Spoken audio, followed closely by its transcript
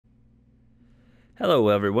Hello,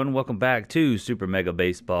 everyone. Welcome back to Super Mega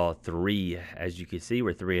Baseball 3. As you can see,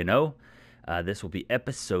 we're 3-0. This will be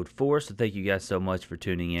episode 4, so thank you guys so much for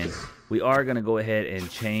tuning in. We are going to go ahead and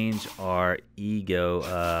change our ego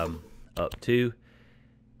up 2,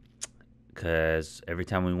 because every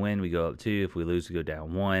time we win, we go up 2. If we lose, we go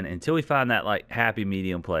down 1, until we find that happy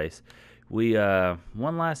medium place. We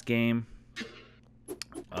won last game.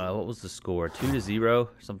 What was the score? 2-0,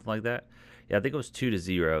 something like that. Yeah, I think it was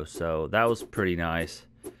 2-0, so that was pretty nice.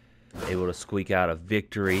 Able to squeak out a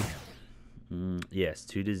victory. Yes,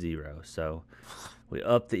 2-0. So we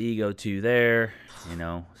upped the ego 2 there,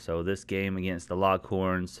 So this game against the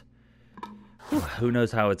Longhorns, who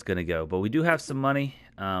knows how it's going to go. But we do have some money.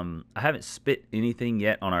 I haven't spit anything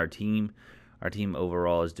yet on our team. Our team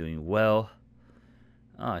overall is doing well.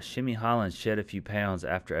 Shimmy Holland shed a few pounds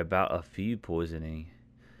after about a few poisoning.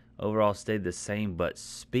 Overall stayed the same, but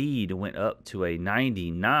speed went up to a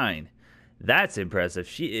 99. That's impressive.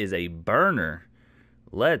 She is a burner.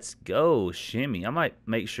 Let's go, Shimmy. I might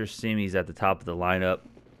make sure Shimmy's at the top of the lineup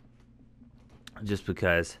just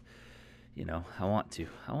because, I want to.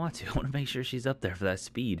 I want to make sure she's up there for that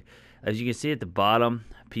speed. As you can see at the bottom,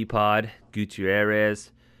 Peapod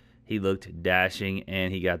Gutierrez, he looked dashing,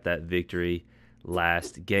 and he got that victory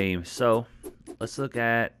last game. So let's look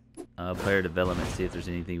at player development, see if there's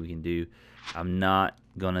anything we can do. I'm not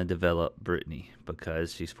going to develop Brittany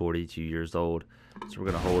because she's 42 years old. So we're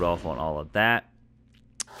going to hold off on all of that.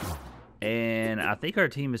 And I think our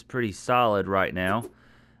team is pretty solid right now.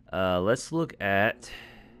 Let's look at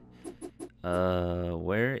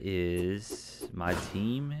where is my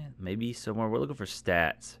team? Maybe somewhere. We're looking for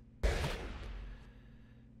stats.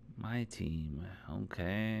 My team.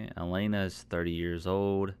 Okay. Elena's 30 years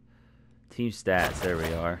old. Team stats. There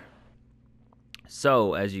we are.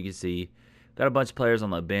 So, as you can see, got a bunch of players on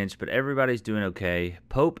the bench, but everybody's doing okay.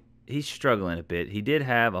 Pope, he's struggling a bit. He did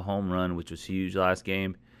have a home run, which was huge last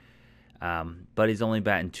game, but he's only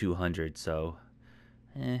batting 200, so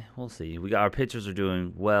we'll see. Our pitchers are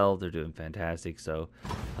doing well. They're doing fantastic, so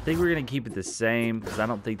I think we're going to keep it the same because I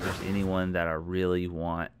don't think there's anyone that I really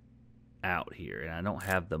want out here, and I don't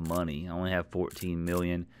have the money. I only have 14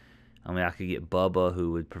 million. I mean, I could get Bubba,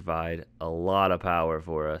 who would provide a lot of power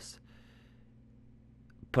for us.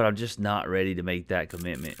 But I'm just not ready to make that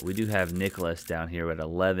commitment. We do have Nicholas down here at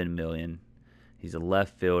 11 million. He's a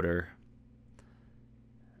left fielder.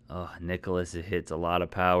 Oh, Nicholas hits a lot of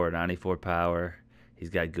power, 94 power. He's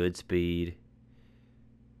got good speed.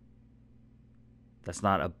 That's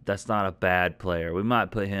not a bad player. We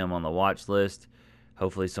might put him on the watch list.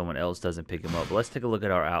 Hopefully someone else doesn't pick him up. But let's take a look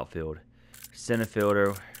at our outfield. Center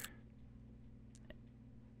fielder.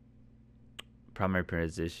 Primary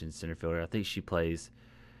position, center fielder. I think she plays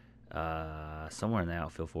somewhere in the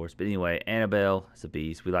outfield for us. But anyway, Annabelle is a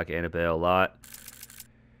beast. We like Annabelle a lot.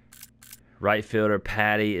 Right fielder,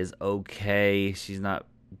 Patty, is okay. She's not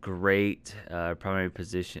great. Primary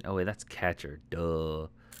position. Oh, wait, that's catcher. Duh.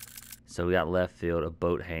 So we got left field of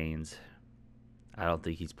Boat Haynes. I don't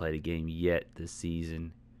think he's played a game yet this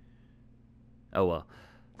season. Oh, well.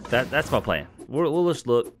 That's my plan. We'll just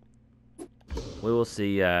look. We will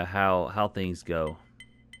see how things go.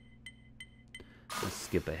 Let's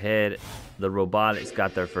skip ahead. The Robotics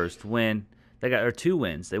got their first win. They got their 2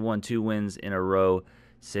 wins. They won 2 wins in a row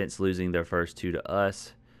since losing their first 2 to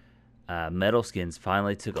us. Metal Skins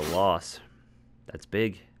finally took a loss. That's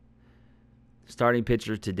big. Starting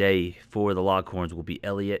pitcher today for the Longhorns will be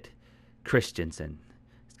Elliot Christensen.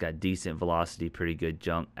 He's got decent velocity, pretty good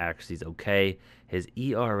jump. Accuracy's okay. His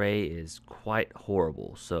ERA is quite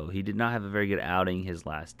horrible, so he did not have a very good outing his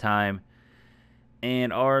last time.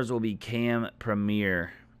 And ours will be Cam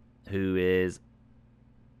Premier, who is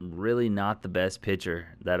really not the best pitcher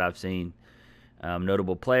that I've seen.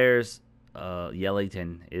 Notable players,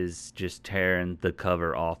 Yellington is just tearing the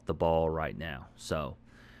cover off the ball right now. So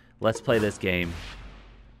let's play this game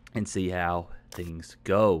and see how things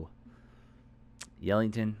go.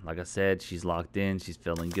 Yellington, like I said, she's locked in. She's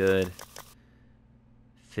feeling good.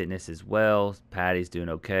 Fitness as well. Patty's doing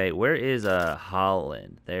okay. Where is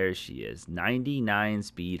Holland? There she is. 99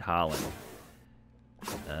 speed Holland.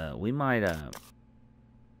 We might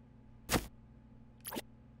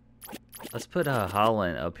let's put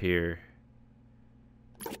Holland up here.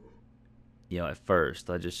 At first.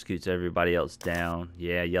 That just scoots everybody else down.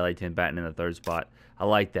 Yeah, Yellington batting in the 3rd spot. I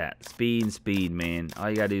like that. Speed, man. All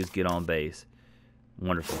you gotta do is get on base.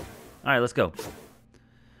 Wonderful. All right, let's go.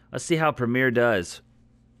 Let's see how Premier does.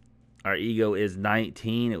 Our ego is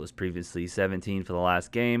 19. It was previously 17 for the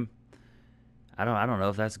last game. I don't know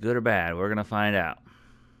if that's good or bad. We're gonna find out.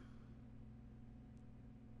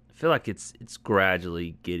 feel like it's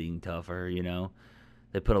gradually getting tougher, you know.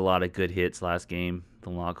 They put a lot of good hits last game.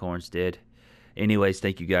 The Longhorns did. Anyways,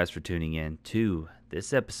 thank you guys for tuning in to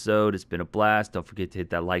this episode. It's been a blast. Don't forget to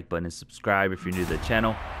hit that like button and subscribe if you're new to the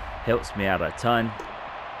channel. Helps me out a ton.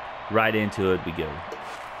 Right into it we go.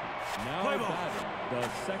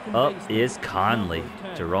 Up is Conley.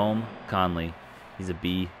 Jerome Conley. He's a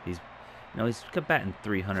B. He's batting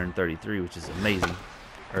 333, which is amazing.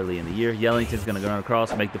 Early in the year. Yellington's going to go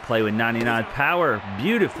across, make the play with 99 power.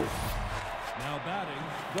 Beautiful. Now batting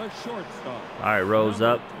the shortstop. All right, Rose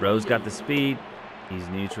up. Rose got the speed. He's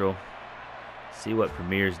neutral. See what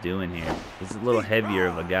Premier's doing here. He's a little heavier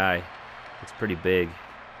of a guy. It's pretty big.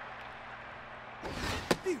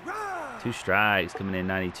 2 strikes coming in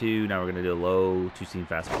 92. Now we're going to do a low 2-seam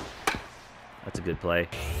fastball. That's a good play.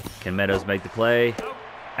 Can Meadows make the play?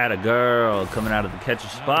 Atta girl coming out of the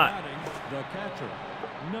catcher's spot.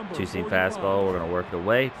 2-seam fastball. We're going to work it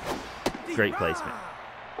away. Great placement.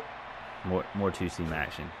 More 2-seam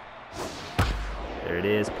action. There it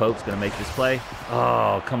is. Pope's going to make this play.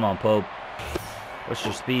 Oh, come on, Pope. What's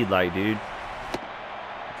your speed like, dude?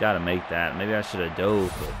 Got to make that. Maybe I should have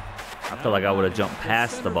dove, but I feel like I would have jumped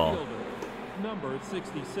past the ball. Number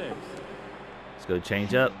 66. Let's go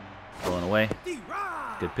change up. Pulling away.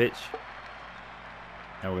 Good pitch.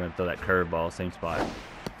 Now we're going to throw that curveball, same spot.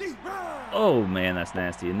 Oh, man, that's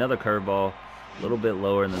nasty. Another curveball, a little bit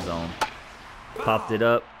lower in the zone. Popped it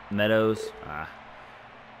up. Meadows.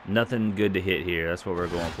 Nothing good to hit here. That's what we're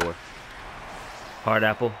going for. Hard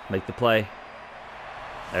apple, make the play.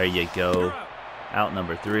 There you go. Out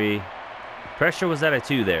number 3. Pressure was at a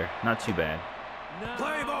 2 there. Not too bad.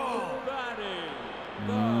 Play ball.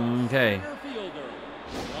 Okay.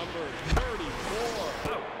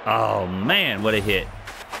 Oh, man, what a hit.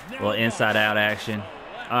 A little inside-out action.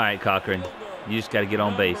 All right, Cochran. You just got to get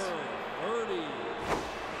on base.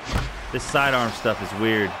 This sidearm stuff is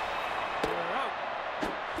weird.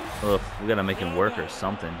 Ugh, we got to make him work or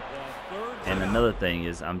something. And another thing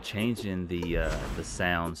is I'm changing the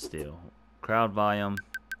sound still. Crowd volume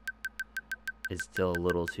is still a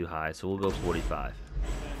little too high, so we'll go 45.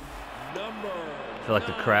 I feel like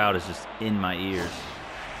the crowd is just in my ears.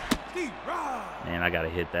 Man, I got to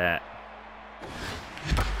hit that.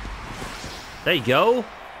 There you go.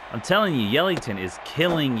 I'm telling you, Yellington is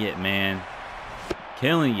killing it, man.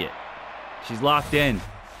 Killing it. She's locked in.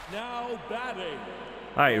 Now batting.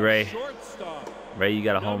 All right, Ray. Shortstop. Ray, you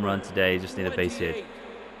got a home run today. Just need a base hit.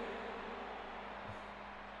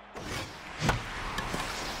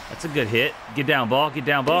 That's a good hit. Get down, ball. Get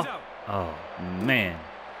down, ball. Oh, man.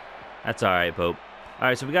 That's all right, Pope. All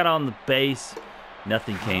right, so we got on the base.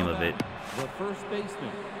 Nothing came of it. The first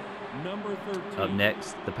baseman, number 13. Up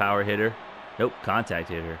next, the power hitter. Nope, contact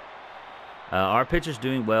hitter. Our pitcher's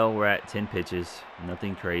doing well. We're at 10 pitches.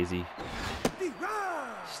 Nothing crazy.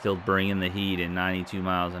 Still bringing the heat in 92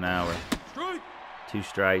 miles an hour. 2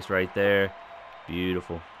 strikes right there.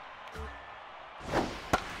 Beautiful.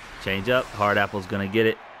 Change up. Hard apple's going to get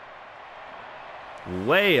it.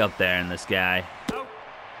 Way up there in the sky.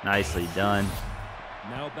 Nicely done.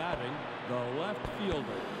 Now batting, the left fielder,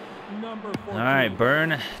 number 14. All right,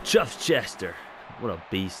 Burn Chuffchester. What a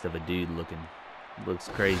beast of a dude looking. Looks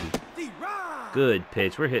crazy. Good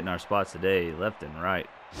pitch. We're hitting our spots today, left and right.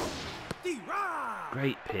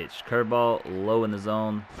 Great pitch. Curveball, low in the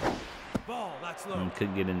zone.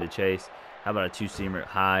 Couldn't get into chase. How about a 2-seamer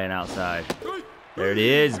high and outside? There it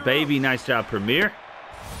is, baby. Nice job, Premier.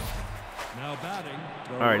 Now batting,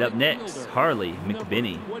 all right, up next, Harley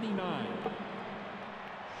McBinney.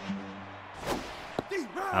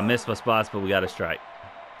 I missed my spots, but we got a strike.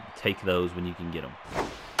 Take those when you can get them.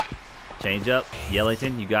 Change up.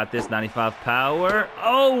 Yellington, you got this. 95 power.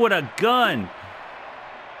 Oh, what a gun.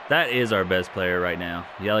 That is our best player right now.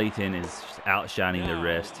 Yellington is just outshining the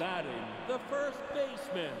rest. The first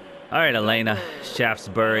baseman. All right, Elena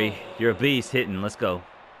Shaftesbury. You're a beast hitting. Let's go.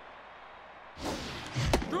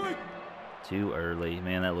 Too early.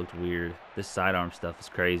 Man, that looked weird. This sidearm stuff is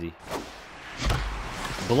crazy.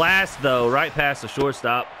 Blast, though, right past the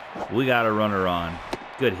shortstop. We got a runner on.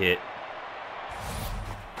 Good hit.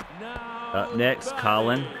 Up next,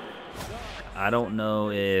 Colin. I don't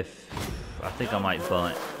know if... I think I might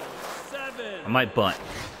bunt. I might bunt.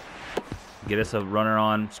 Get us a runner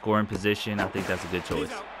on, scoring position. I think that's a good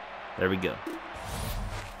choice. There we go.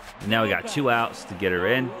 Now we got 2 outs to get her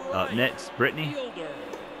in. Up next, Brittany.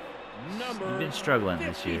 You've been struggling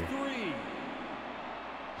this year.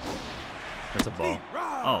 That's a ball.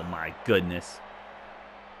 Oh, my goodness.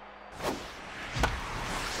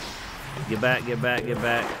 Get back, get back, get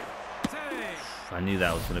back. I knew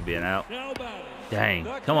that was going to be an out. Dang.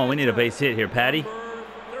 Come on, we need a base hit here, Patty.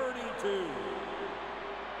 2.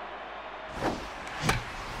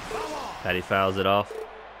 Patty fouls it off.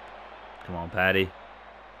 Come on, Patty.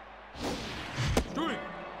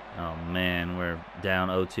 Oh, man, we're down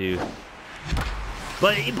 0-2.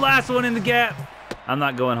 But he blasts one in the gap. I'm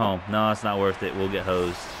not going home. No, it's not worth it. We'll get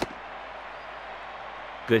hosed.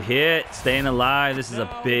 Good hit. Staying alive. This is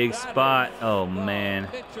a big spot. Oh, man.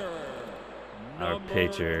 Our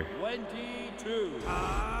pitcher.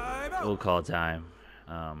 We'll call time.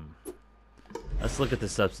 Let's look at the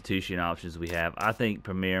substitution options we have. I think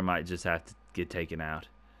Premier might just have to get taken out.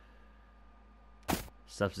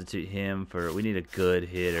 Substitute him for... We need a good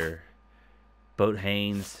hitter. Boat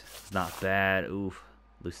Haynes is not bad. Oof.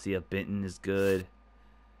 Lucia Benton is good.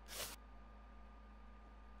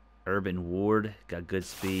 Urban Ward got good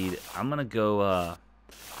speed. I'm going to go... I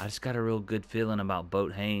just got a real good feeling about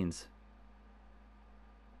Boat Haynes.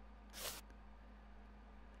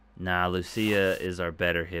 Nah, Lucia is our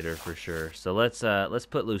better hitter for sure. So let's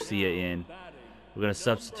put Lucia in. We're gonna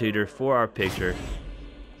substitute her for our pitcher.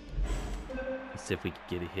 Let's see if we can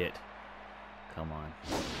get a hit. Come on.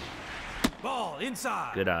 Ball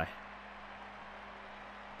inside. Good eye.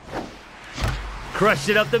 Crushed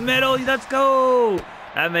it up the middle. Let's go.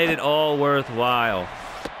 That made it all worthwhile.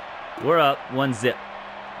 We're up 1-0.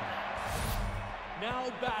 Now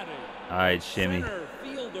batting. All right, shimmy. Center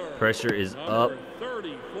fielder, Pressure is up.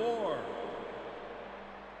 34.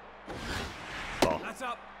 Ball. That's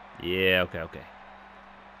up. Yeah, okay.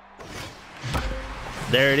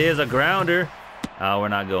 There it is, a grounder. Oh, we're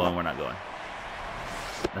not going.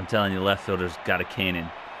 I'm telling you, left fielder's got a cannon.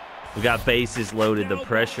 We got bases loaded. The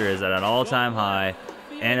pressure is at an all-time high.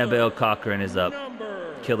 Annabelle Cochran is up.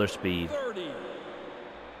 Killer speed. 30.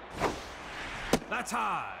 That's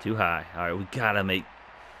high. Too high. All right, we got to make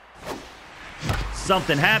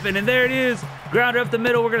something happen. And there it is. Grounder up the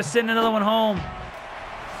middle. We're going to send another one home.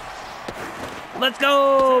 Let's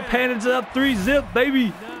go. Pandas up 3-0, baby.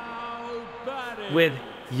 Now batting. With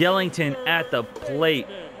Yellington at the plate.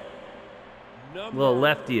 Little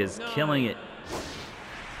lefty is killing it.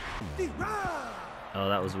 Oh,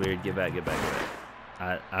 that was weird. Get back.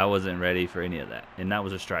 I wasn't ready for any of that. And that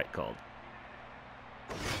was a strike called.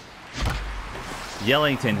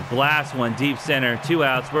 Yellington blasts one deep center. 2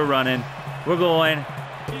 outs. We're running. We're going.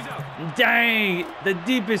 Dang. The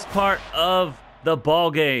deepest part of the ball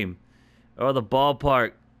game. Or the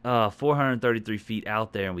ballpark. 433 feet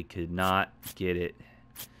out there, and we could not get it.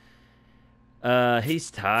 He's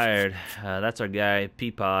tired. That's our guy,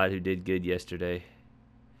 Peapod, who did good yesterday.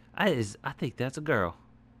 I think that's a girl.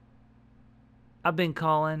 I've been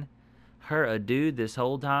calling her a dude this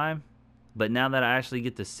whole time, but now that I actually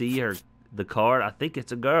get to see the card, I think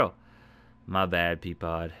it's a girl. My bad,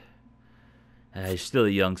 Peapod. He's still a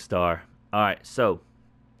young star. All right, so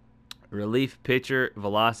relief pitcher,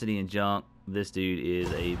 velocity and junk. This dude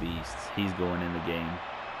is a beast. He's going in the game.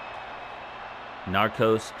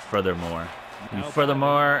 Narcos, furthermore. And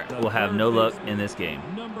furthermore, will have no luck in this game.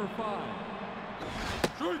 Number 5.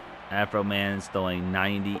 Afro Man's throwing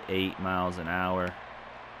 98 miles an hour.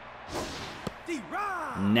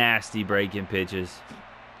 Nasty breaking pitches.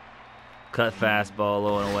 Cut fastball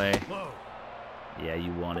low and away. Yeah,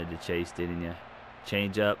 you wanted to chase, didn't you?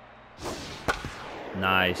 Change up.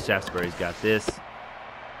 Nice. Shaftesbury's got this.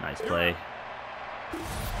 Nice play.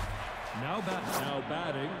 Now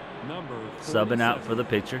batting, number 47. Subbing out for the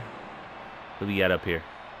pitcher. Who we got up here?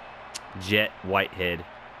 Jet Whitehead.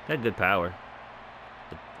 Got good power.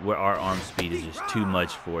 Where our arm speed is just too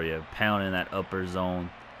much for you. Pounding that upper zone.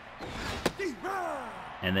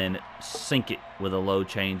 And then sink it with a low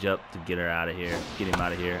change up to get her out of here. Get him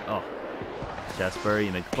out of here. Oh. Shaftesbury,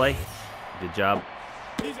 you make the play. Good job.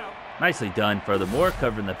 Nicely done. Furthermore,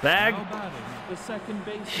 covering the bag. Now batting, the second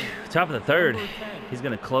baseman. Top of the third. Number 10. He's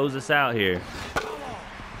going to close us out here.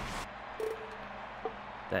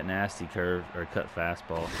 That nasty curve or cut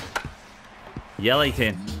fastball.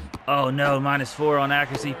 Yellington. Oh no, -4 on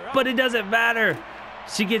accuracy, but it doesn't matter.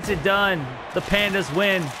 She gets it done. The Pandas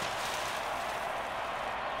win.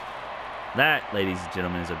 That, ladies and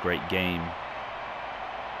gentlemen, is a great game.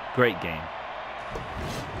 Great game.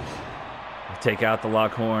 Take out the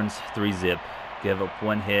Lockhorns, 3-0. Give up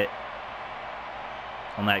 1 hit.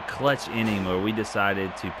 On that clutch inning where we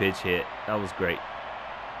decided to pitch hit. That was great.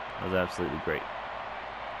 That was absolutely great.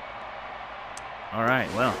 All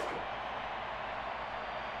right, well.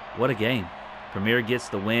 What a game. Premier gets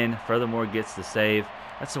the win. Furthermore gets the save.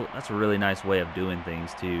 That's a really nice way of doing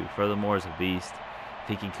things, too. Furthermore is a beast. If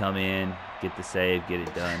he can come in, get the save, get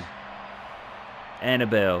it done.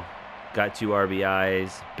 Annabelle got 2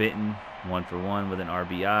 RBIs. Benton, 1 for 1 with an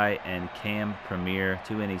RBI. And Cam Premier,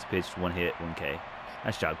 2 innings pitched, 1 hit, 1 K.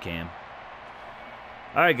 Nice job, Cam.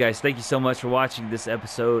 All right, guys. Thank you so much for watching this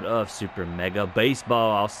episode of Super Mega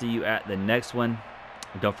Baseball. I'll see you at the next one.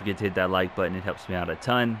 Don't forget to hit that like button. It helps me out a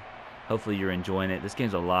ton. Hopefully you're enjoying it. This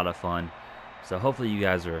game's a lot of fun. So hopefully you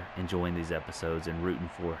guys are enjoying these episodes and rooting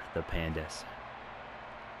for the Pandas.